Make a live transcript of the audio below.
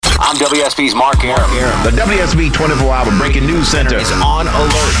I'm WSB's Mark Arum. The WSB 24-hour breaking news center is on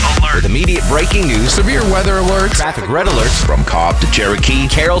alert. With immediate breaking news, Severe weather alerts, traffic red alerts from Cobb to Cherokee,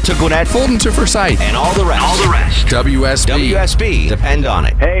 Carroll to Gwinnett, Fulton to Forsyth, and all the rest. WSB. WSB, depend on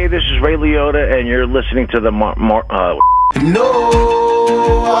it. Hey, this is Ray Liotta, and you're listening to the No,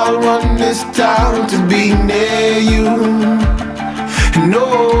 I want this town to be near you.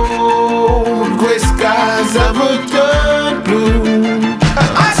 No gray skies ever turn blue.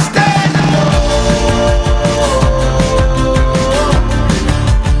 I stand alone.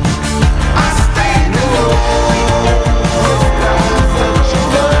 I stand alone.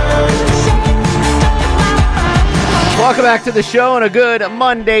 Welcome back to the show and a good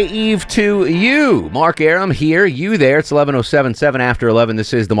Monday Eve to you. Mark Arum here, you there. It's 11:07, 7 after 11.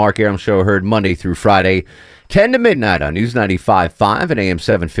 This is the Mark Arum Show, heard Monday through Friday, 10 to midnight on News 95.5 and AM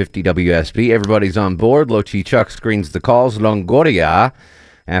 750 WSB. Everybody's on board. Lochi Chuck screens the calls. Longoria,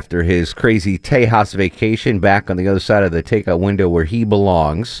 after his crazy Tejas vacation, back on the other side of the takeout window where he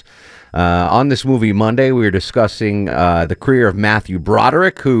belongs. On this movie Monday, we were discussing the career of Matthew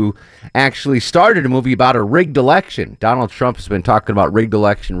Broderick, who actually started a movie about a rigged election. Donald Trump has been talking about rigged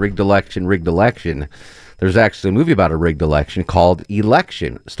election. There's actually a movie about a rigged election called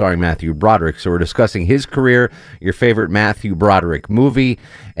Election, starring Matthew Broderick. So we're discussing his career, your favorite Matthew Broderick movie.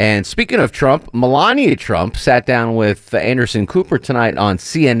 And speaking of Trump, Melania Trump sat down with Anderson Cooper tonight on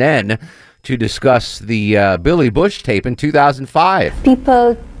CNN to discuss the Billy Bush tape in 2005.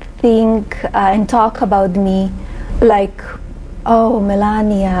 People think and talk about me like, oh,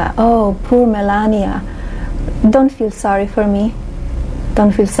 Melania, oh, poor Melania. Don't feel sorry for me.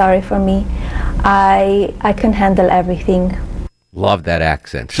 Don't feel sorry for me. I can handle everything. Love that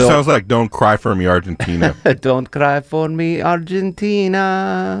accent. So, sounds like Don't Cry for Me, Argentina. Don't cry for me,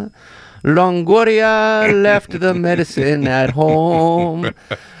 Argentina. Longoria left the medicine at home.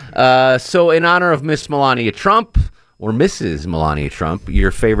 So in honor of Miss Melania Trump, or Mrs. Melania Trump, your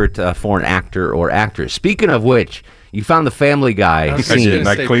favorite foreign actor or actress. Speaking of which, you found the Family Guy scene.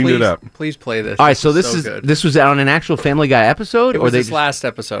 I cleaned it up. Please play this. All right, so this was on an actual Family Guy episode? It was this last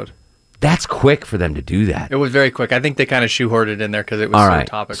episode. That's quick for them to do that. It was very quick. I think they kind of shoehorned it in there because it was so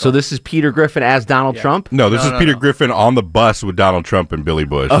topical. So this is Peter Griffin as Donald Trump? No, this is Peter Griffin on the bus with Donald Trump and Billy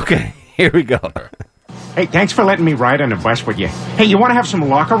Bush. Okay, here we go. Hey, thanks for letting me ride on the bus with you. Hey, you want to have some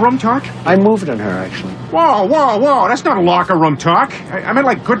locker room talk? I moved on her, actually. Whoa. That's not a locker room talk. I meant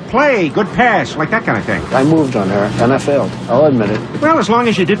like good play, good pass, like that kind of thing. I moved on her, and I failed. I'll admit it. Well, as long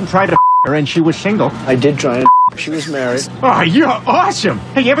as you didn't try to her and she was single. I did try and she was married. Oh, you're awesome.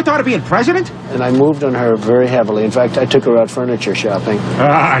 Hey, you ever thought of being president? And I moved on her very heavily. In fact, I took her out furniture shopping.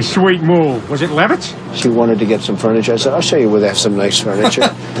 Ah, sweet move. Was it Levitt's? She wanted to get some furniture. I said, I'll show you where they have some nice furniture.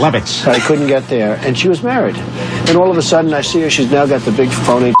 Levitt's. I couldn't get there, and she was married. And all of a sudden, I see her. She's now got the big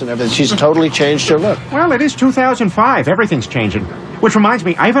phony and everything. She's totally changed her look. Well, it is 2005. Everything's changing. Which reminds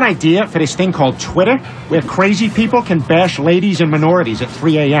me, I have an idea for this thing called Twitter, where crazy people can bash ladies and minorities at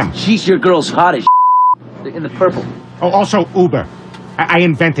 3 a.m. She's your girl's hot as in the purple. Oh, also Uber. I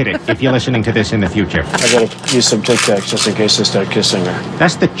invented it, if you're listening to this in the future. I gotta use some Tic Tacs just in case I start kissing her.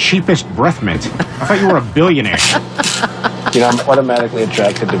 That's the cheapest breath mint. I thought you were a billionaire. You know, I'm automatically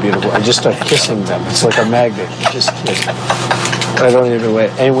attracted to beautiful. I just start kissing them. It's like a magnet. You just kiss. I don't even wait.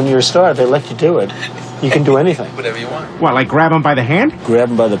 And when you're a star, they let you do it. You can do anything. Whatever you want. What, like grab them by the hand? Grab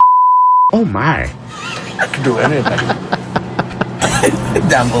them by the... Oh, my. I can do anything.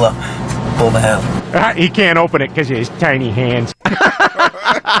 Down below. Pull the handle. He can't open it because of his tiny hands.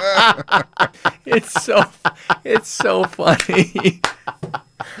 It's so funny.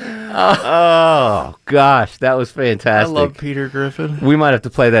 Oh, gosh, that was fantastic. I love Peter Griffin. We might have to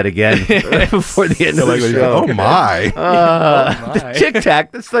play that again before the end of the show. Oh, my. The Tic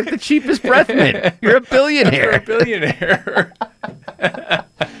Tac, that's like the cheapest breath mint. You're a billionaire.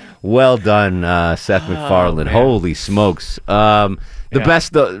 Well done, Seth MacFarlane. Holy smokes.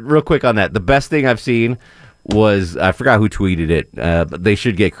 Real quick on that, the best thing I've seen was, I forgot who tweeted it, but they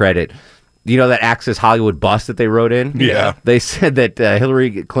should get credit. You know that Access Hollywood bus that they wrote in? Yeah. They said that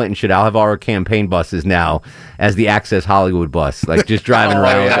Hillary Clinton should have our campaign buses now as the Access Hollywood bus, like just driving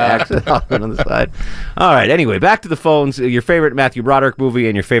around with Access Hollywood on the side. All right, anyway, back to the phones. Your favorite Matthew Broderick movie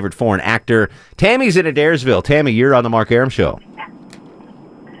and your favorite foreign actor. Tammy's in Adairsville. Tammy, you're on the Mark Arum Show.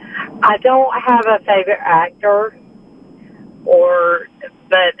 I don't have a favorite actor,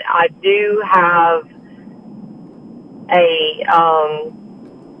 but I do have a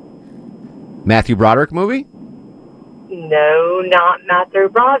Matthew Broderick movie? No, not Matthew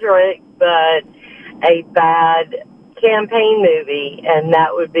Broderick, but a bad campaign movie, and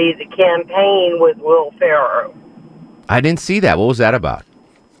that would be The Campaign with Will Ferrell. I didn't see that. What was that about?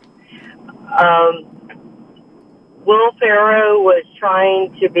 Will Ferrell was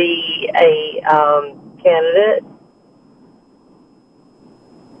trying to be a candidate.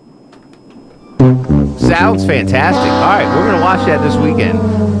 Sounds fantastic. All right, we're going to watch that this weekend.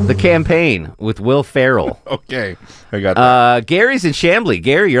 The Campaign with Will Ferrell. Okay, I got that. Gary's in Chamblee.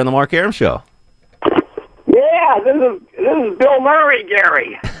 Gary, you're on the Mark Arum Show. Yeah, this is Bill Murray,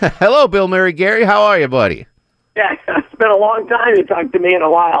 Gary. Hello, Bill Murray. Gary, how are you, buddy? Yeah, it's been a long time to talk to me in a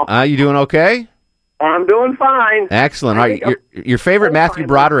while. You doing okay? I'm doing fine. Excellent. All right, your favorite Matthew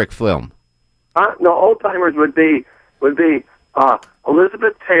Broderick film? No, old timers would be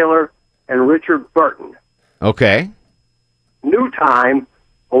Elizabeth Taylor and Richard Burton. Okay. New time,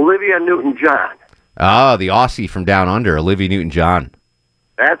 Olivia Newton-John. Oh, the Aussie from Down Under, Olivia Newton-John.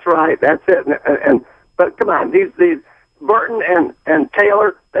 That's right. That's it. But come on, these Burton and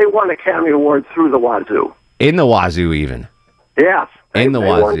Taylor, they won Academy Awards through the wazoo. In the wazoo, even. Yes. In the they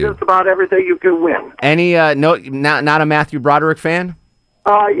won wazoo. just about everything you can win. Any not a Matthew Broderick fan?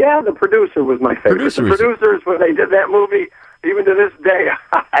 Yeah, the producer was my favorite. The producers, when they did that movie, even to this day,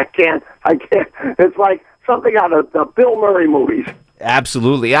 I can't. It's like something out of the Bill Murray movies.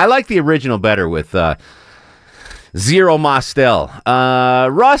 Absolutely. I like the original better with Zero Mostel.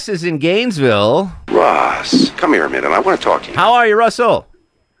 Russ is in Gainesville. Russ, come here a minute. I want to talk to you. How are you, Russell?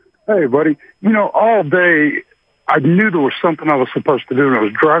 Hey, buddy. You know, all day I knew there was something I was supposed to do, and it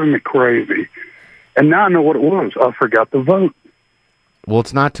was driving me crazy. And now I know what it was. I forgot to vote. Well,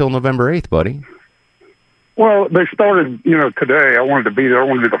 it's not till November 8th, buddy. Well, they started, today. I wanted to be there. I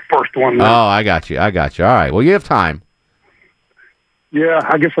wanted to be the first one there. Oh, I got you. All right. Well, you have time. Yeah,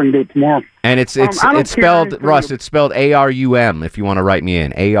 I guess I can do it tomorrow. And it's spelled, Russ, it's spelled A-R-U-M if you want to write me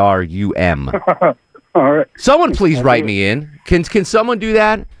in. A-R-U-M. All right. Someone please write me in. Can someone do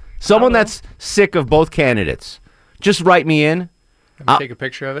that? Someone that's sick of both candidates. Just write me in. Take a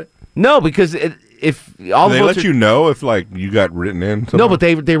picture of it? No, because if all Do the they votes let you know if you got written in? No, but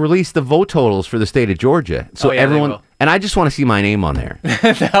they released the vote totals for the state of Georgia, so everyone. And I just want to see my name on there.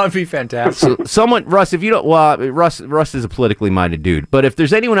 That would be fantastic. So someone, Russ, if you don't, Russ is a politically minded dude. But if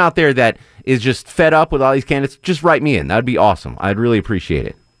there's anyone out there that is just fed up with all these candidates, just write me in. That'd be awesome. I'd really appreciate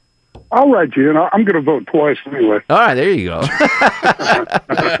it. I'll write you in. I'm going to vote twice anyway. All right, there you go.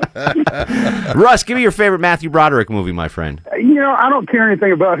 Russ, give me your favorite Matthew Broderick movie, my friend. I don't care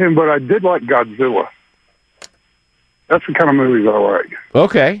anything about him, but I did like Godzilla. That's the kind of movies I like.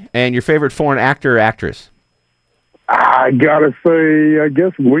 Okay, and your favorite foreign actor or actress? I got to say, I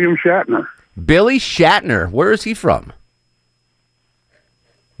guess William Shatner. Billy Shatner. Where is he from?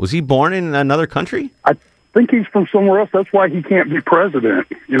 Was he born in another country? I think he's from somewhere else. That's why he can't be president.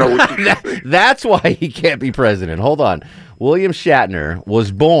 That's why he can't be president. Hold on. William Shatner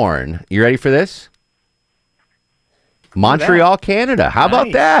was born, you ready for this? Montreal, Canada. How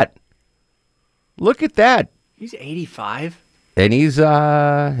about that? Look at that. He's 85. And he's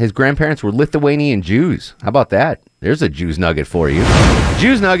his grandparents were Lithuanian Jews. How about that? There's a Jews nugget for you.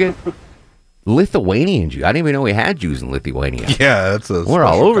 Jews nugget. Lithuanian Jew. I didn't even know we had Jews in Lithuania. Yeah, we're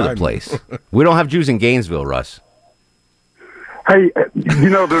all over the place. We don't have Jews in Gainesville, Russ. Hey,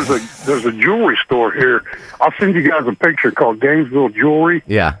 there's a jewelry store here. I'll send you guys a picture called Gainesville Jewelry.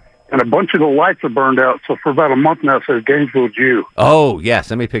 Yeah. And a bunch of the lights are burned out, so for about a month now it says Gainesville Jew. Oh, yeah,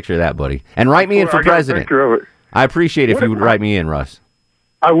 send me a picture of that, buddy. And write me in for president. I got a picture of it. I appreciate it if you would write me in, Russ.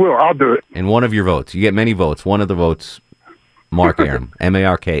 I will. I'll do it. And one of your votes. You get many votes. One of the votes, Mark Arum.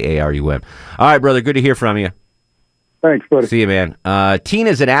 M-A-R-K-A-R-U-M. All right, brother. Good to hear from you. Thanks, buddy. See you, man.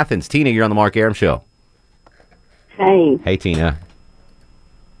 Tina's in Athens. Tina, you're on the Mark Arum Show. Hey. Hey, Tina.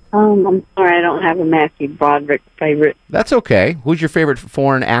 I'm sorry, I don't have a Matthew Broderick favorite. That's okay. Who's your favorite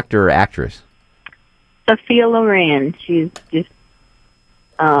foreign actor or actress? Sophia Loren. She's just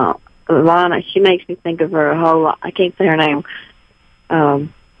she makes me think of her a whole lot. I can't say her name.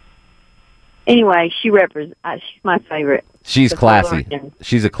 Anyway, she's my favorite. She's Sophia classy. Loren.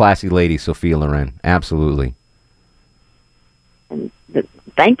 She's a classy lady, Sophia Loren. Absolutely.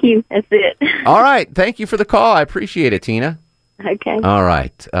 Thank you. That's it. All right. Thank you for the call. I appreciate it, Tina. Okay. All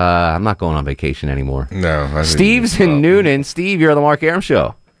right. I'm not going on vacation anymore. No. Steve's in Noonan. Steve, you're on the Mark Arum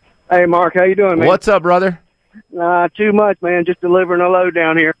Show. Hey, Mark. How you doing, man? What's up, brother? Too much, man. Just delivering a load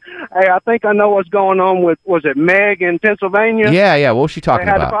down here. Hey, I think I know what's going on with, was it Meg in Pennsylvania? Yeah. What was she talking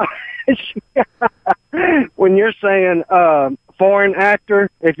about? When you're saying foreign actor,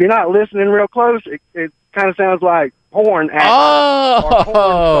 if you're not listening real close, it kind of sounds like porn actor.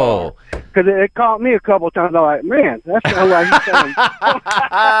 Oh! Because it caught me a couple of times. I'm like, man, that sounds like he's saying.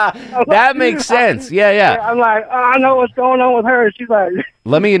 That makes sense. Yeah. I'm like, I know what's going on with her. She's like...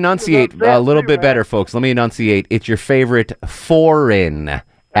 Let me enunciate a little bit better, folks. Let me enunciate. It's your favorite foreign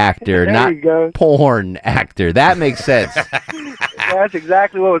actor, There not you go. porn actor. That makes sense. That's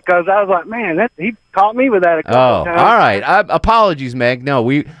exactly what it was, because I was like, man, he caught me with that a couple Oh, of times. all right. Apologies, Meg. No,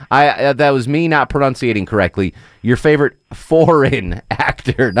 that was me not pronunciating correctly. Your favorite foreign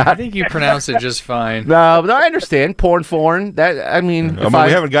actor, not. I think you pronounced it just fine. No, I understand. Foreign. That I mean, we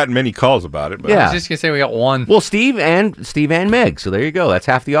haven't gotten many calls about it. But. Yeah. I was just gonna say we got one. Well, Steve and Meg. So there you go. That's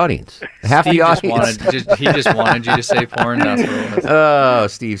half the audience. Half Steve the just audience. he just wanted you to say porn. That's what it was. Oh,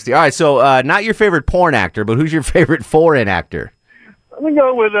 Steve. All right. So not your favorite porn actor, but who's your favorite foreign actor? Let me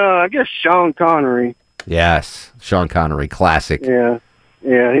go with, I guess, Sean Connery. Yes, Sean Connery, classic. Yeah,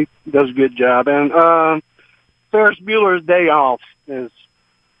 he does a good job. And Ferris Bueller's Day Off is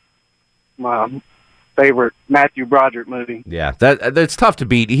my favorite Matthew Broderick movie. Yeah, that's tough to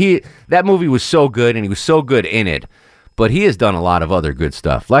beat. That movie was so good, and he was so good in it. But he has done a lot of other good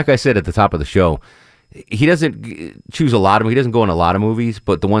stuff. Like I said at the top of the show, he doesn't choose a lot of. He doesn't go in a lot of movies,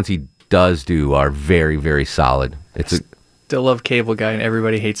 but the ones he does do are very, very solid. Still love Cable Guy, and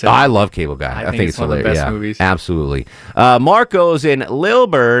everybody hates it. I love Cable Guy. I think it's one hilarious. of the best movies. Absolutely. Marco's in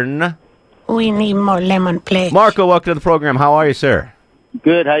Lilburn. We need more lemon, please. Marco, welcome to the program. How are you, sir?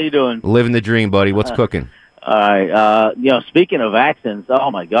 Good. How you doing? Living the dream, buddy. What's cooking? All right. Speaking of accents, oh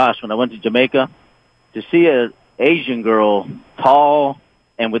my gosh, when I went to Jamaica, to see an Asian girl, tall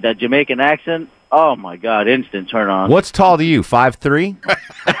and with that Jamaican accent, oh my God, instant turn on. What's tall to you? 5'3"?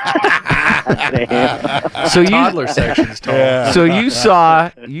 So toddler section's tall. Yeah. So you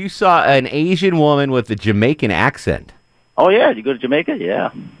saw an Asian woman with a Jamaican accent. Oh yeah, you go to Jamaica?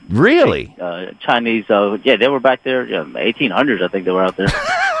 Yeah. Really? Chinese. They were back there. 1800s, I think they were out there.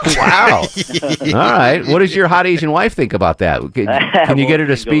 Wow. All right. What does your hot Asian wife think about that? Can you get her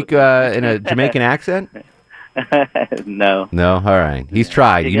to speak in a Jamaican accent? No. No. All right. He's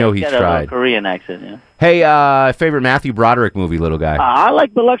tried. He's tried. A Korean accent. Yeah. Hey, favorite Matthew Broderick movie, little guy? I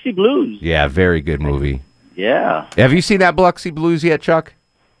like Biloxi Blues. Yeah, very good movie. Yeah. Have you seen that Biloxi Blues yet, Chuck?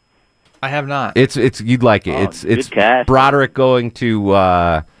 I have not. It's you'd like it. It's cast. Broderick going to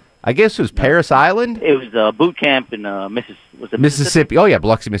I guess it was Paris Island. It was boot camp in Mississippi. Oh yeah,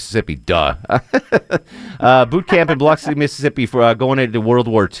 Biloxi, Mississippi. Duh. Boot camp in Biloxi, Mississippi for going into World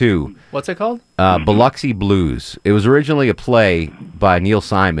War II. What's it called? Biloxi Blues. It was originally a play by Neil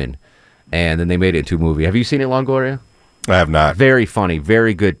Simon, and then they made it into a movie. Have you seen it, Longoria? I have not. Very funny,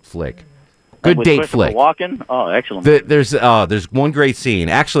 very good flick. Good date flick. Walking? Oh, excellent. There's one great scene.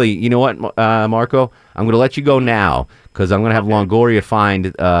 Actually, you know what, Marco? I'm going to let you go now because I'm going to have Longoria find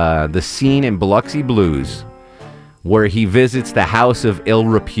the scene in Biloxi Blues where he visits the house of ill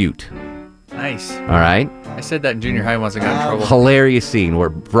repute. Nice. All right? I said that in junior high once I got in trouble. Hilarious scene where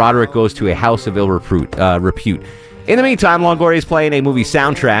Broderick goes to a house of ill repute. In the meantime, Longoria is playing a movie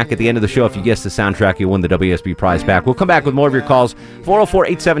soundtrack. At the end of the show, if you guess the soundtrack, you'll win the WSB prize pack. We'll come back with more of your calls.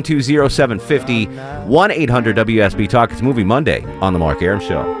 404-872-0750, 1-800-WSB-TALK. It's Movie Monday on The Mark Arum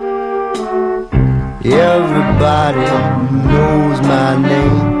Show. Everybody knows my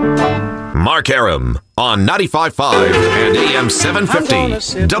name. Mark Arum on 95.5 and AM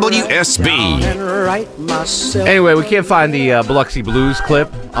 750 WSB. Anyway, we can't find the Biloxi Blues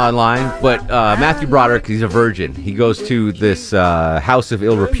clip online, but Matthew Broderick, he's a virgin. He goes to this house of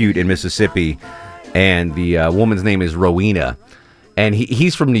ill repute in Mississippi, and the woman's name is Rowena. And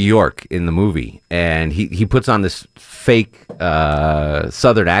he's from New York in the movie, and he puts on this fake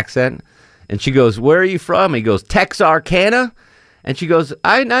Southern accent, and she goes, "Where are you from?" He goes, "Texarkana." And she goes,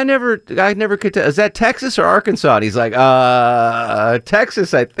 I never could tell. Is that Texas or Arkansas? And he's like,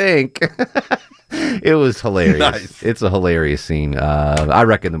 Texas, I think. It was hilarious. Nice. It's a hilarious scene. I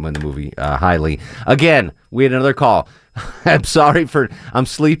recommend the movie highly. Again, we had another call. I'm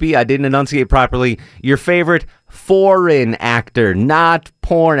sleepy. I didn't enunciate properly. Your favorite foreign actor, not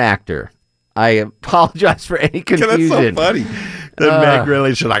porn actor. I apologize for any confusion. That's so funny. Meg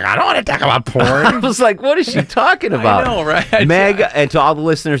really, she's like, I don't want to talk about porn. I was like, what is she talking about? I know, right? Meg, and to all the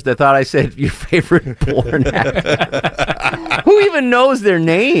listeners that thought I said your favorite porn actor. Who even knows their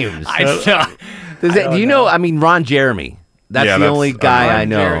names? Do you know? I mean, Ron Jeremy. That's the only guy I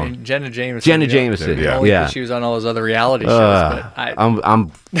know. Jenna Jameson. Jenna Jameson. Yeah. She was on all those other reality shows. But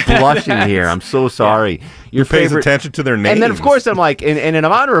I'm blushing here. I'm so sorry. Your pays attention to their names. And then, of course, I'm like, and in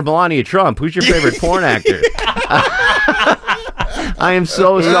honor of Melania Trump, who's your favorite porn actor? I am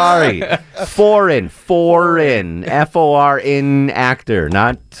so sorry. Foreign, F-O-R-N actor,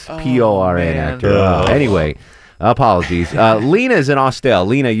 not P-O-R-N actor. Anyway, apologies. Lena's in Austell.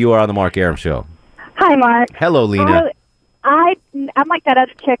 Lena, you are on the Mark Arum Show. Hi, Mark. Hello, Lena. I'm like that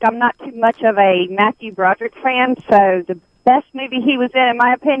other chick. I'm not too much of a Matthew Broderick fan, so the best movie he was in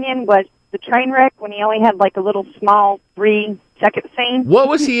my opinion, was the train wreck when he only had like a little small 3-second scene. What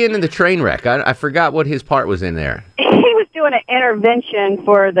was he in the train wreck? I forgot what his part was in there. He was doing an intervention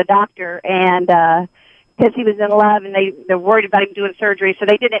for the doctor, and because he was in love, and they're worried about him doing surgery, so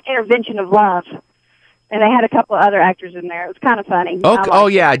they did an intervention of love. And they had a couple of other actors in there. It was kind of funny.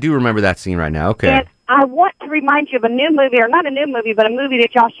 Yeah, I do remember that scene right now. Okay. And I want to remind you of a new movie, or not a new movie, but a movie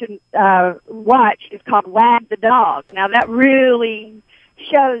that y'all should watch. It's called Wag the Dog. Now, that really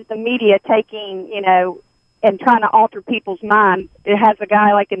shows the media taking, and trying to alter people's minds. It has a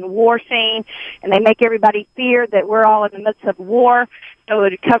guy like in the war scene, and they make everybody fear that we're all in the midst of war, so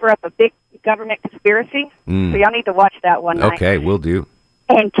it would cover up a big government conspiracy. So y'all need to watch that one night. Okay, will do.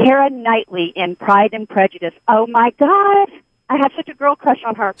 And Keira Knightley in Pride and Prejudice. Oh, my God. I have such a girl crush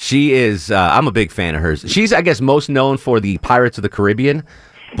on her. She is, I'm a big fan of hers. She's, I guess, most known for the Pirates of the Caribbean,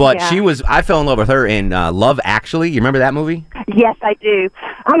 but I fell in love with her in Love Actually. You remember that movie? Yes, I do.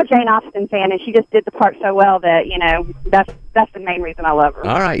 I'm a Jane Austen fan, and she just did the part so well that, that's the main reason I love her.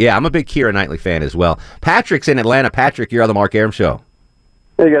 All right, yeah, I'm a big Keira Knightley fan as well. Patrick's in Atlanta. Patrick, you're on the Mark Arum Show.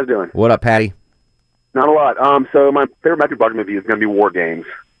 How you guys doing? What up, Patty? Not a lot. So my favorite Matthew Broderick movie is going to be War Games.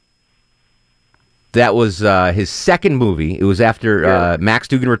 That was his second movie. It was after Max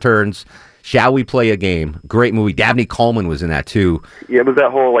Dugan Returns. Shall We Play a Game? Great movie. Dabney Coleman was in that too. Yeah, it was that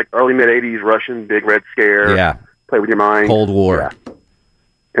whole early mid '80s Russian big red scare. Yeah, Play with Your Mind. Cold War. Yeah.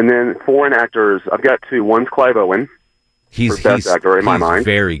 And then foreign actors, I've got two. One's Clive Owen. He's best actor in my mind.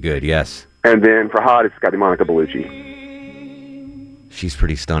 Very good. Yes. And then for hot, it's got to be Monica Bellucci. She's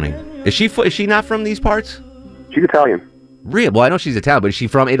pretty stunning. Is she not from these parts? She's Italian. Really? Well, I know she's Italian, but is she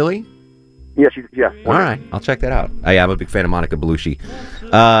from Italy? Yeah, All right, I'll check that out. I'm a big fan of Monica Bellucci.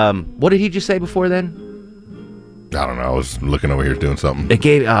 What did he just say before then? I don't know. I was looking over here doing something. It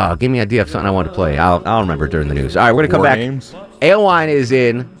gave me an idea of something I wanted to play. I'll remember during the news. All right, we're going to come back. Games? Aylwine is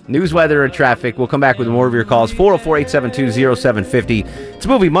in. News, weather, and traffic. We'll come back with more of your calls. 404-872-0750. It's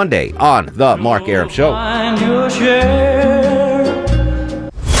Movie Monday on The Mark Arum Show.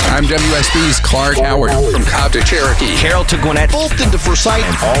 I'm WSB's Clark Howard from Cobb to Cherokee, Carroll to Gwinnett, Fulton to Forsyth,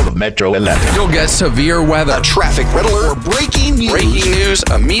 and all of Metro 11. You'll get severe weather, A traffic red alert, or breaking news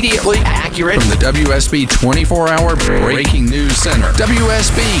immediately accurate from the WSB 24-hour Breaking News Center.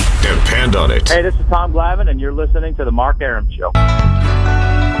 WSB. Depend on it. Hey, this is Tom Glavine, and you're listening to The Mark Arum Show.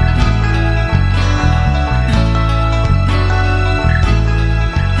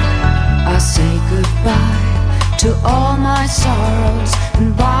 I say goodbye to all my sorrows,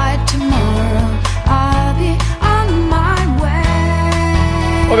 and by tomorrow I'll be on my way.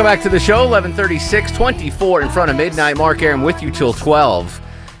 Welcome back to the show. 11:36, 24 in front of midnight. Mark Arum with you till 12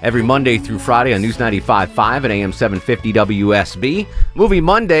 every Monday through Friday on News 95.5 and AM 750 WSB. Movie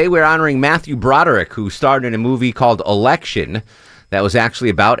Monday, we're honoring Matthew Broderick, who starred in a movie called Election. That was actually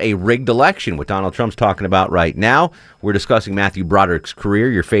about a rigged election, what Donald Trump's talking about right now. We're discussing Matthew Broderick's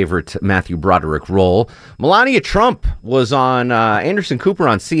career, your favorite Matthew Broderick role. Melania Trump was on Anderson Cooper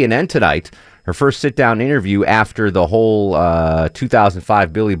on CNN tonight, her first sit-down interview after the whole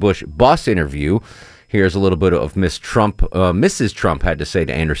 2005 Billy Bush bus interview. Here's a little bit of Mrs. Trump had to say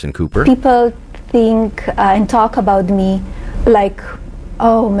to Anderson Cooper. People think and talk about me like,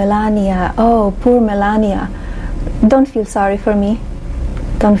 oh, Melania, oh, poor Melania. Don't feel sorry for me.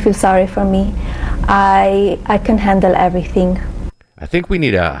 Don't feel sorry for me. I can handle everything. I think we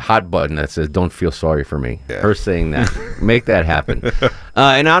need a hot button that says, don't feel sorry for me. Yeah. Her saying that. Make that happen.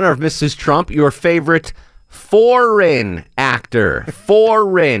 In honor of Mrs. Trump, your favorite foreign actor.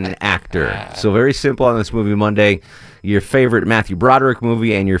 Foreign actor. So very simple on this Movie Monday. Your favorite Matthew Broderick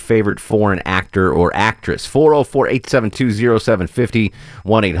movie and your favorite foreign actor or actress. 404-872-0750,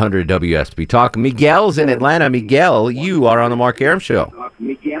 1-800-WSB Talk. Miguel's in Atlanta. Miguel, you are on the Mark Arum Show.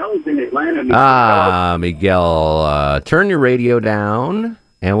 Miguel's in Atlanta. Miguel, turn your radio down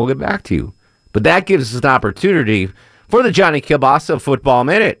and we'll get back to you. But that gives us an opportunity for the Johnny Kilbasa Football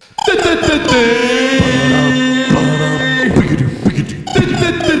Minute.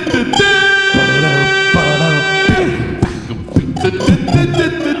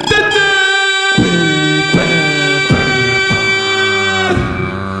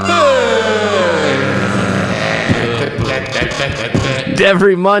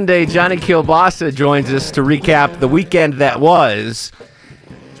 Every Monday, Johnny Kilbasa joins us to recap the weekend that was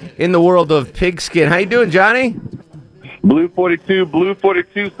in the world of pigskin. How you doing, Johnny? Blue 42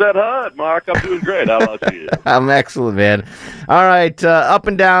 said hut, Mark. I'm doing great. How about you? I'm excellent, man. All right, up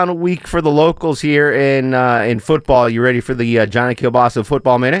and down week for the locals here in football. You ready for the Johnny Kilbasa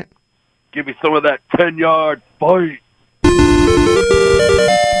Football Minute? Give me some of that 10-yard fight.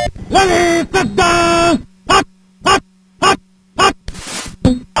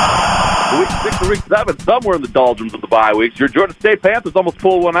 Week 7, somewhere in the doldrums of the bye weeks. Your Georgia State Panthers almost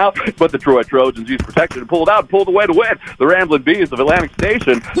pulled one out, but the Troy Trojans used protection and pulled out and pulled away to win. The Ramblin' Bees of Atlantic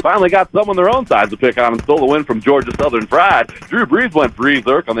Station finally got someone their own side to pick on and stole the win from Georgia Southern Pride. Drew Brees went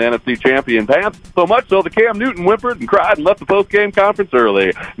berserk on the NFC champion Pants, so much so that Cam Newton whimpered and cried and left the post-game conference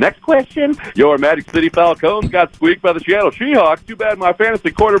early. Next question. Your Magic City Falcons got squeaked by the Seattle Seahawks. Too bad my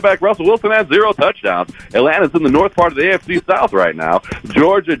fantasy quarterback Russell Wilson has 0 touchdowns. Atlanta's in the north part of the AFC South right now.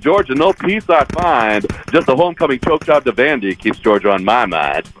 Georgia, no peace I find. Just a homecoming choke job to Vandy keeps Georgia on my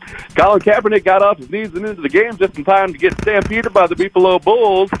mind. Colin Kaepernick got off his knees and into the game just in time to get stampeded by the Buffalo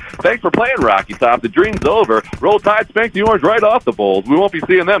Bulls. Thanks for playing, Rocky Top. The dream's over. Roll Tide spanked the Orange right off the Bulls. We won't be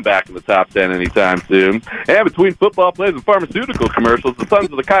seeing them back in the top 10 anytime soon. And between football plays and pharmaceutical commercials, the Sons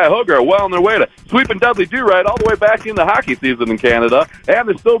of the Cuyahoga are well on their way to sweeping Dudley Do-Right all the way back into hockey season in Canada. And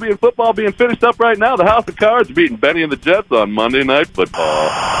there's still being football being finished up right now. The House of Cards beating Benny and the Jets on Monday Night Football.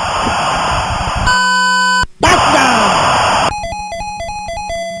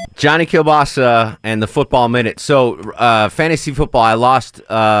 Johnny Kilbasa and the Football Minute. So, fantasy football, I lost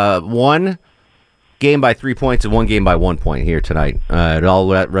one game by 3 points and one game by 1 point here tonight. It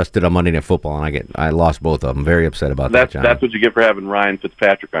all rested on Monday Night Football, and I lost both of them. Very upset about that, Johnny. That's what you get for having Ryan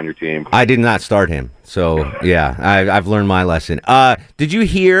Fitzpatrick on your team. I did not start him. So, yeah, I've learned my lesson. Did you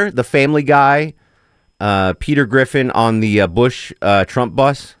hear the Family Guy, Peter Griffin on the Bush-Trump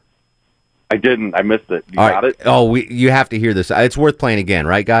bus? I didn't. I missed it. You got it? Oh, you have to hear this. It's worth playing again,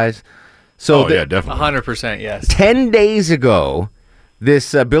 right, guys? So yeah, definitely. 100%, yes. 10 days ago,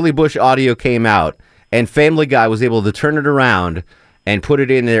 this Billy Bush audio came out, and Family Guy was able to turn it around and put it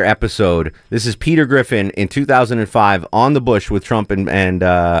in their episode. This is Peter Griffin in 2005 on the Bush with Trump and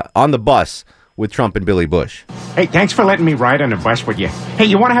on the bus with Trump and Billy Bush. Hey, thanks for letting me ride on the bus with you. Hey,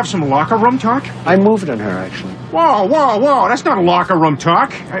 you want to have some locker room talk? I moved on her, actually. Whoa. That's not locker room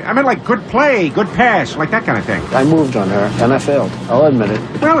talk. I meant like good play, good pass, like that kind of thing. I moved on her, and I failed. I'll admit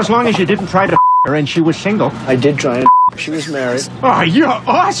it. Well, as long as you didn't try to her and she was single. I did try and she was married. Oh, you're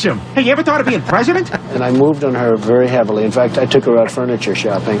awesome. Hey, you ever thought of being president? And I moved on her very heavily. In fact, I took her out furniture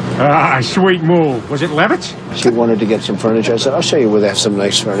shopping. Sweet move. Was it Levitt's? She wanted to get some furniture. I said, I'll show you where they have some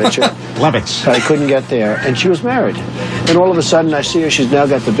nice furniture. Levitt's. I couldn't get there, and she was married. And all of a sudden, I see her. She's now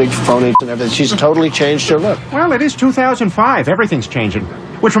got the big phony and everything. She's totally changed her look. Well, it is 2005. Everything's changing.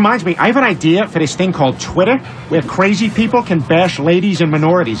 Which reminds me, I have an idea for this thing called Twitter, where crazy people can bash ladies and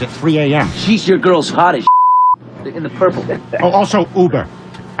minorities at 3 a.m. She's your girl's hottest in the purple. Oh, also Uber.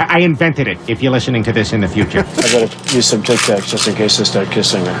 I invented it, if you're listening to this in the future. I gotta use some Tic Tacs just in case I start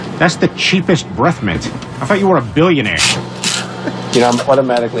kissing her. That's the cheapest breath mint. I thought you were a billionaire. You know, I'm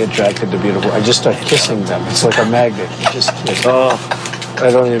automatically attracted to beautiful. I just start kissing them. It's like a magnet. I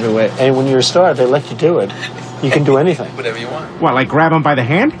don't even wait. And when you're a star, they let you do it. You can do anything. Whatever you want. What, like grab them by the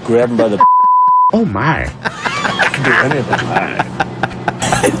hand? Grab them by the... Oh, my. You can do anything.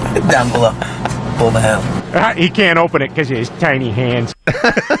 Down below. Pull the handle. He can't open it because of his tiny hands. That's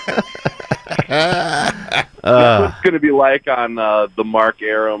what it's going to be like on the Mark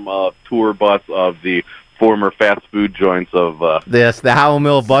Arum tour bus of the former fast food joints of... the Howell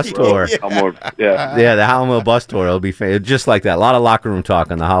Mill bus tour. Yeah, the Howell Mill bus tour. It'll be just like that. A lot of locker room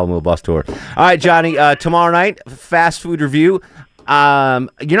talk on the Howell Mill bus tour. All right, Johnny, tomorrow night, fast food review. You're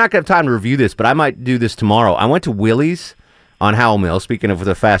not going to have time to review this, but I might do this tomorrow. I went to Willie's on Howell Mill, speaking of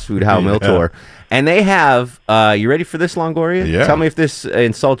the fast food Howell Mill tour, and they have, you ready for this, Longoria? Yeah. Tell me if this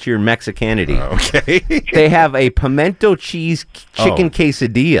insults your Mexicanity. Okay. They have a pimento cheese chicken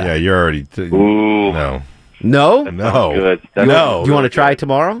quesadilla. Yeah, you're already... Ooh. No. No? No. Good. No. Do you want to try it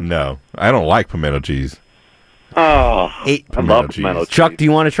tomorrow? No. I don't like pimento cheese. Oh, I love cheese. pimento cheese. Chuck, do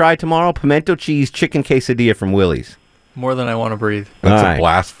you want to try tomorrow? Pimento cheese chicken quesadilla from Willie's. More than I want to breathe. That's All right.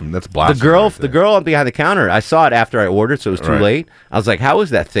 blasphemy. That's blasphemy. The girl behind the counter, I saw it after I ordered, so it was too late. I was like, how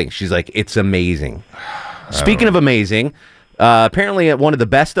is that thing? She's like, it's amazing. Speaking of amazing, apparently at one of the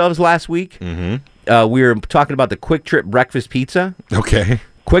best ofs last week, we were talking about the Quick Trip breakfast pizza. Okay.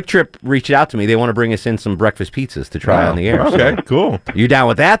 Quick Trip reached out to me. They want to bring us in some breakfast pizzas to try on the air. Okay, cool. You down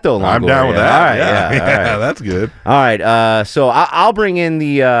with that, though, Longoria? I'm down with that. All right, Yeah, that's good. All right, so I'll bring in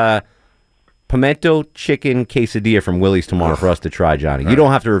the pimento chicken quesadilla from Willie's tomorrow for us to try, Johnny. You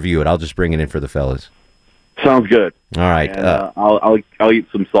don't have to review it. I'll just bring it in for the fellas. Sounds good. All right. And, I'll eat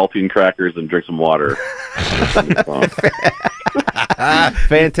some saltine crackers and drink some water.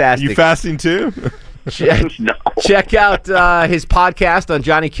 Fantastic. You fasting too? Check out his podcast on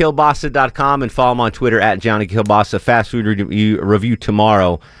JohnnyKilbasa.com and follow him on Twitter at JohnnyKilbasa. Fast food review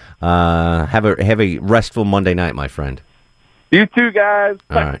tomorrow. Have a restful Monday night, my friend. You two guys,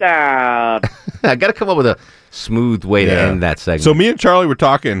 right. touchdown. I got to come up with a smooth way to end that segment. So me and Charlie were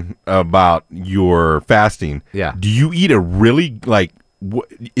talking about your fasting. Yeah. Do you eat a really,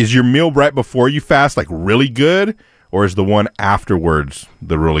 is your meal right before you fast, really good? Or is the one afterwards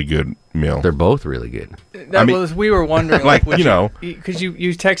the really good meal? They're both really good. We were wondering, because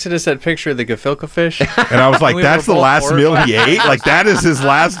you texted us that picture of the gefilte fish, and I was like, "That's the last meal he ate. That is his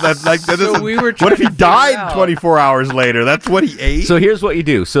last. What if he died 24 hours later? That's what he ate." So here's what you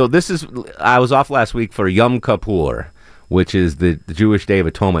do. So I was off last week for Yom Kippur, which is the Jewish Day of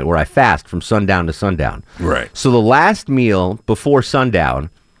Atonement, where I fast from sundown to sundown. Right. So the last meal before sundown,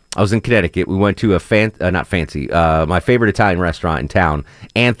 I was in Connecticut. We went to my favorite Italian restaurant in town,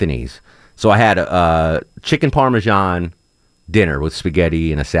 Anthony's. So I had a chicken parmesan dinner with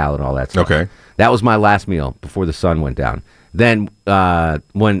spaghetti and a salad and all that stuff. Okay. That was my last meal before the sun went down. Then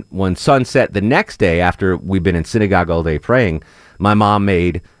when sun set the next day, after we'd been in synagogue all day praying, my mom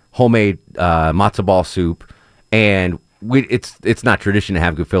made homemade matzo ball soup, and it's not tradition to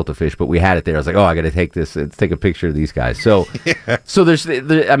have gefilte fish, but we had it there. I was like, I got to take a picture of these guys. So, so you're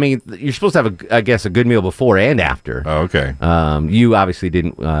supposed to have a good meal before and after. Oh, okay. You obviously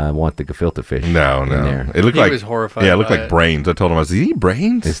didn't want the gefilte fish. No. There. It looked he was horrified. Yeah, it looked like brains. I told him, "Does he eat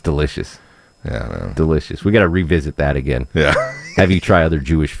brains?" It's delicious. Yeah, no. Delicious. We got to revisit that again. Yeah. Have you try other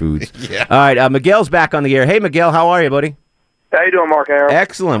Jewish foods? Yeah. All right. Miguel's back on the air. Hey, Miguel, how are you, buddy? How you doing, Mark Arum?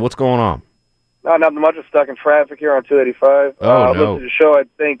 Excellent. What's going on? Nothing much. I'm stuck in traffic here on 285. Oh, no. Listened to the show. I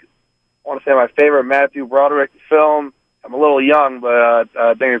want to say my favorite Matthew Broderick film. I'm a little young, but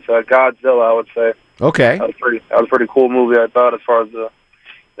I think it's Godzilla, I would say. Okay. That was a pretty cool movie, I thought, as far as the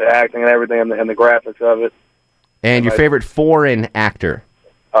acting and everything and the graphics of it. And your favorite foreign actor?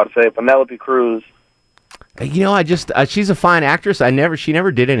 I would say Penelope Cruz. She's a fine actress. She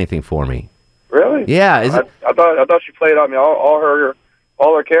never did anything for me. Really? Yeah. I thought she played. All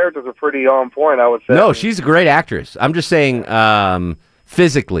her characters are pretty on point, I would say. No, she's a great actress. I'm just saying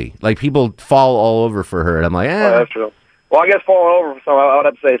physically. People fall all over for her, and I'm like, Oh, that's true. Well, I guess falling over for some, I would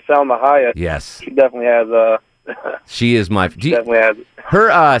have to say Salma Hayek. Yes. She definitely has... she is my... definitely has...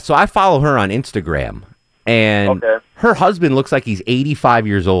 Her, so I follow her on Instagram, and her husband looks like he's 85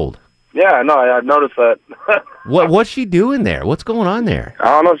 years old. Yeah, no, I noticed that. What's she doing there? What's going on there? I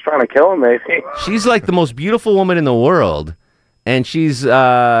don't know. She's trying to kill him, maybe. She's like the most beautiful woman in the world. And she's being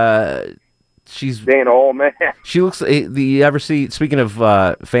an old man. She looks. You ever see? Speaking of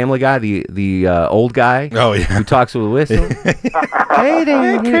Family Guy, the old guy. Oh yeah, who talks with a whistle. Hey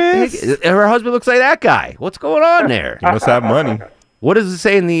there, Chris. Her husband looks like that guy. What's going on there? He must have money. What does it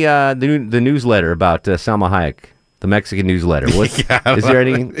say in the newsletter about Salma Hayek, the Mexican newsletter? Is there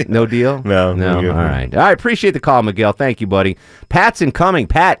any no deal? No. All right. I appreciate the call, Miguel. Thank you, buddy. Pat's incoming.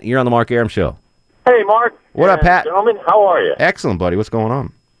 Pat, you're on the Mark Arum Show. Hey, Mark. What up, Pat? Gentlemen, how are you? Excellent, buddy. What's going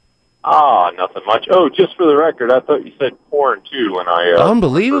on? Nothing much. Oh, just for the record, I thought you said porn, too, when I...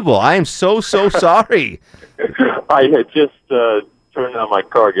 Unbelievable. I am so sorry. I had just turned on my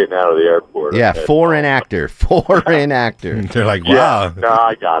car getting out of the airport. Yeah, foreign actor. They're like, wow. Yeah, no,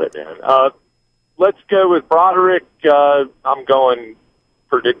 I got it, man. Let's go with Broderick. I'm going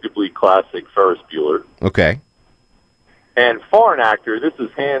predictably classic Ferris Bueller. Okay. And foreign actor, this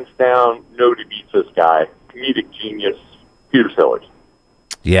is hands down, nobody beats this guy. Comedic genius, Peter Sellers.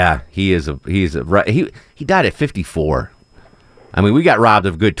 Yeah, he died at 54. I mean, we got robbed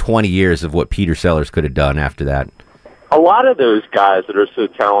of a good 20 years of what Peter Sellers could have done after that. A lot of those guys that are so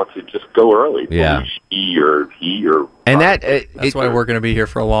talented just go early. Yeah. He or and that's why we're going to be here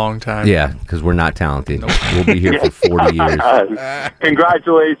for a long time. Yeah, because we're not talented. We'll be here for 40 years.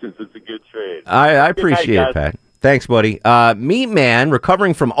 Congratulations. It's a good trade. I appreciate it, Pat. Thanks, buddy. Meat Man,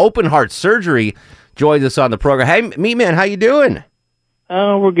 recovering from open heart surgery, joins us on the program. Hey, Meat Man, how you doing?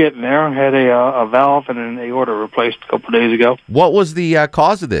 We're getting there. I had a valve and an aorta replaced a couple of days ago. What was the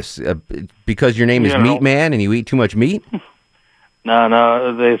cause of this? Because your name is Meat Man and you eat too much meat?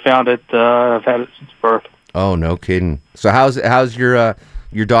 No, they found it. I've had it since birth. Oh, no kidding. So how's your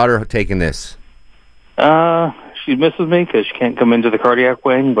daughter taking this? She misses me because she can't come into the cardiac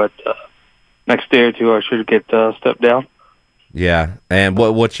wing, but next day or two I should get stepped down. Yeah, and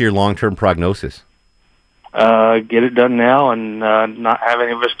what's your long-term prognosis? Get it done now and not have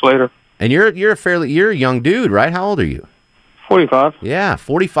any risk later. And you're a young dude, right? How old are you? 45. Yeah,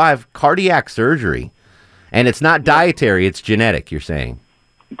 45. Cardiac surgery, and it's not dietary; it's genetic. You're saying?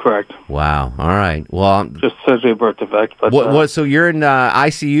 Correct. Wow. All right. Well, just surgery birth defect. But what? So you're in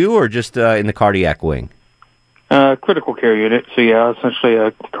ICU or just in the cardiac wing? Critical care unit. So yeah, essentially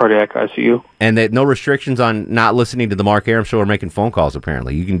a cardiac ICU. And that no restrictions on not listening to the Mark Arum Show or making phone calls.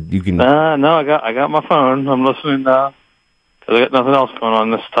 Apparently, you can. No, I got my phone. I'm listening because I got nothing else going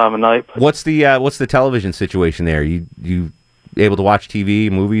on this time of night. What's the television situation there? You able to watch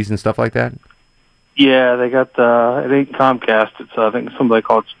TV, movies, and stuff like that? Yeah, they got it ain't Comcast. It's I think somebody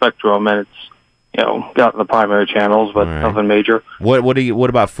called Spectrum, and it's got the primary channels, but nothing major. What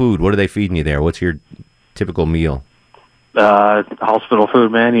about food? What are they feeding you there? What's your typical meal? Hospital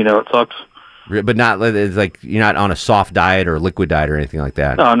food, man. It sucks. But not, it's like you're not on a soft diet or a liquid diet or anything like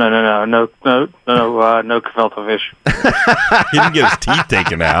that. No, gefilte fish. He didn't get his teeth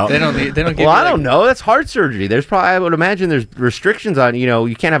taken out. They don't give Well, I don't know. That's heart surgery. There's probably, I would imagine there's restrictions on,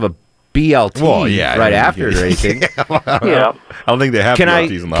 you can't have a BLT right after it or anything. I don't think they have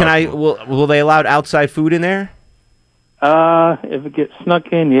BLTs in the hospital. Will they allow outside food in there? If it gets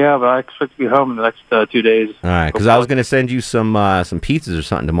snuck in, yeah, but I expect to be home in the next 2 days. All right, because I was going to send you some pizzas or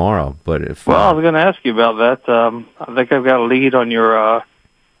something tomorrow, but if I was going to ask you about that. I think I've got a lead on your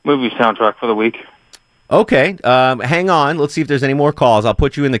movie soundtrack for the week. Okay, hang on. Let's see if there's any more calls. I'll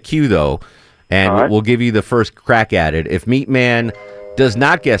put you in the queue though, and we'll give you the first crack at it. If Meat Man does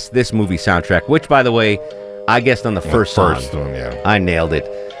not guess this movie soundtrack, which by the way, I guessed on the first song. One, yeah. I nailed it.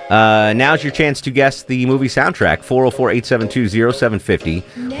 Now's your chance to guess the movie soundtrack. 404-872-0750,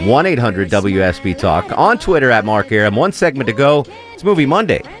 1-800-WSB Talk. On Twitter at Mark Arum. One segment to go. It's Movie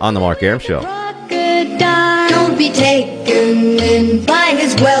Monday on The Mark Arum Show. Don't be taken in by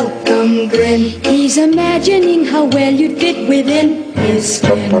his welcome grin. He's imagining how well you'd fit within his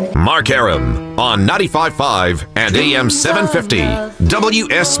skin. Mark Arum on 95.5 and AM 750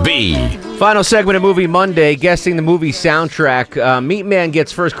 WSB. Final segment of Movie Monday, guessing the movie soundtrack. Meat Man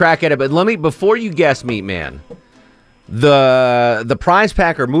gets first crack at it, but before you guess, Meat Man, the prize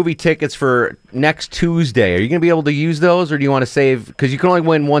pack or movie tickets for next Tuesday, are you going to be able to use those, or do you want to save, because you can only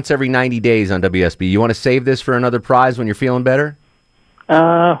win once every 90 days on WSB. You want to save this for another prize when you're feeling better?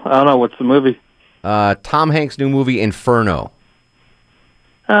 I don't know. What's the movie? Tom Hanks' new movie, Inferno.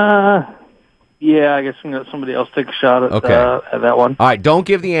 Yeah, I guess I'm going to let somebody else take a shot at that one. All right, don't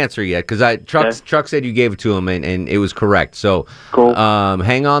give the answer yet, because Chuck said you gave it to him, and it was correct. So cool.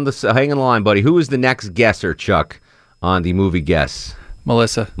 Hang on the line, buddy. Who is the next guesser, Chuck, on the movie guess?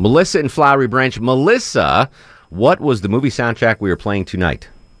 Melissa in Flowery Branch. Melissa, what was the movie soundtrack we were playing tonight?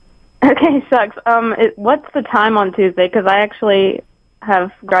 Okay, shucks. What's the time on Tuesday? Because I actually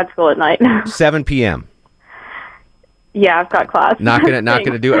have grad school at night. 7 p.m. Yeah, I've got class. Not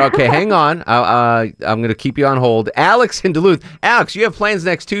gonna do it. Okay, hang on. I'm gonna keep you on hold. Alex in Duluth. Alex, you have plans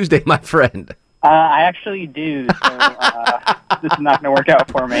next Tuesday, my friend. I actually do. So this is not gonna work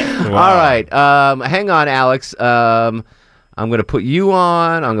out for me. Wow. All right. Hang on, Alex. I'm gonna put you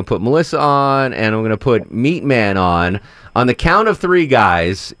on. I'm gonna put Melissa on, and I'm gonna put Meat Man on. On the count of three,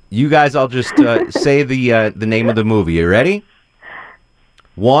 guys, you guys, I'll just say the name of the movie. You ready?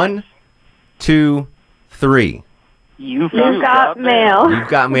 1, 2, 3. You've got mail. You've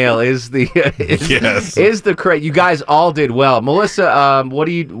got mail is the yes. Is the correct. You guys all did well. Melissa,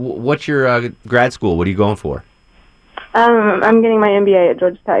 what's your grad school? What are you going for? I'm getting my MBA at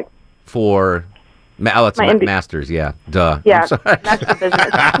Georgia Tech. For it's my master's, yeah. Duh. Yeah, Master's of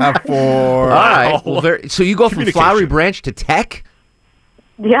Business. All right. Well, so you go from Flowery Branch to Tech?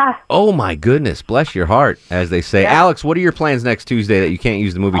 Yeah. Oh my goodness, bless your heart, as they say. Yeah. Alex, what are your plans next Tuesday that you can't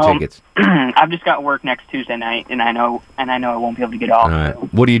use the movie tickets? I've just got work next Tuesday night, and I know I won't be able to get off. All right. So.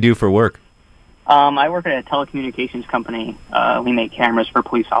 What do you do for work? I work at a telecommunications company. We make cameras for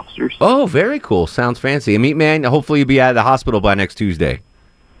police officers. Oh, very cool. Sounds fancy. And Meat Man, hopefully you'll be out of the hospital by next Tuesday.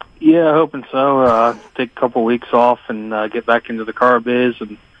 Yeah, hoping so. Take a couple weeks off and get back into the car biz.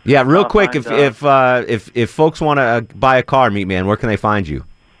 And yeah, real quick, if folks want to buy a car, Meat Man, where can they find you?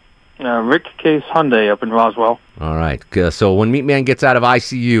 Rick Case Hyundai up in Roswell. All right. So when Meat Man gets out of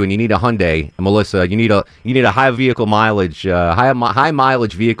ICU and you need a Hyundai, Melissa, you need a high vehicle mileage, high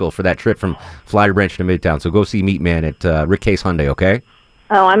mileage vehicle for that trip from Flowery Branch to Midtown. So go see Meat Man at Rick Case Hyundai. Okay.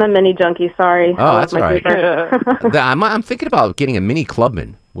 Oh, I'm a mini junkie. Sorry. Oh, that's all right. I'm thinking about getting a mini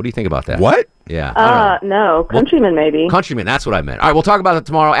Clubman. What do you think about that? What? Yeah. No, Countryman maybe. Countryman, that's what I meant. All right, we'll talk about it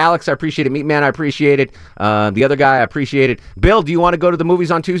tomorrow. Alex, I appreciate it. Meat Man, I appreciate it. The other guy, I appreciate it. Bill, do you want to go to the movies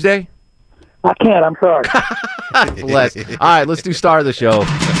on Tuesday? I can't. I'm sorry. Bless. All right, let's do star of the show.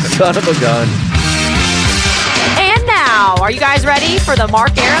 Son of a gun. And now, are you guys ready for the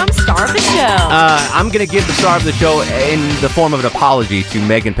Mark Arum star of the show? I'm going to give the star of the show in the form of an apology to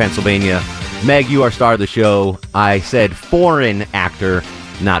Meg in Pennsylvania. Meg, you are star of the show. I said foreign actor,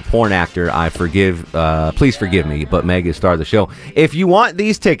 not porn actor. Please forgive me, but Meg is star of the show. If you want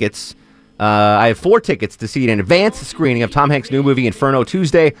these tickets, I have 4 tickets to see an advanced screening of Tom Hanks' new movie Inferno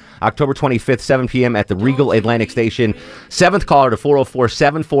Tuesday, October 25th, 7 p.m. at the Regal Atlantic Station. 7th caller to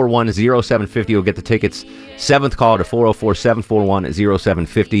 404-741-0750 will get the tickets. 7th caller to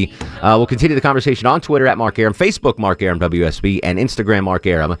 404-741-0750. We'll continue the conversation on Twitter at Mark Arum, Facebook Mark Arum WSB, and Instagram Mark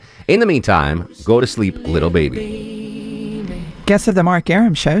Arum. In the meantime, go to sleep, little baby. Guests of the Mark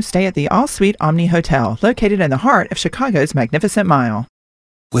Arum Show stay at the All-Suite Omni Hotel, located in the heart of Chicago's Magnificent Mile.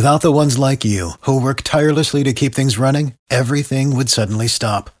 Without the ones like you, who work tirelessly to keep things running, everything would suddenly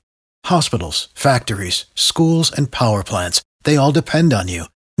stop. Hospitals, factories, schools, and power plants, they all depend on you.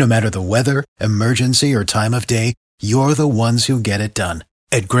 No matter the weather, emergency, or time of day, you're the ones who get it done.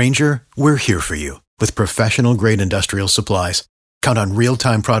 At Grainger, we're here for you with professional-grade industrial supplies. Count on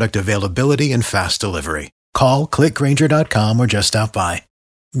real-time product availability and fast delivery. Call, click Grainger.com, or just stop by.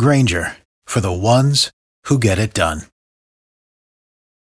 Grainger, for the ones who get it done.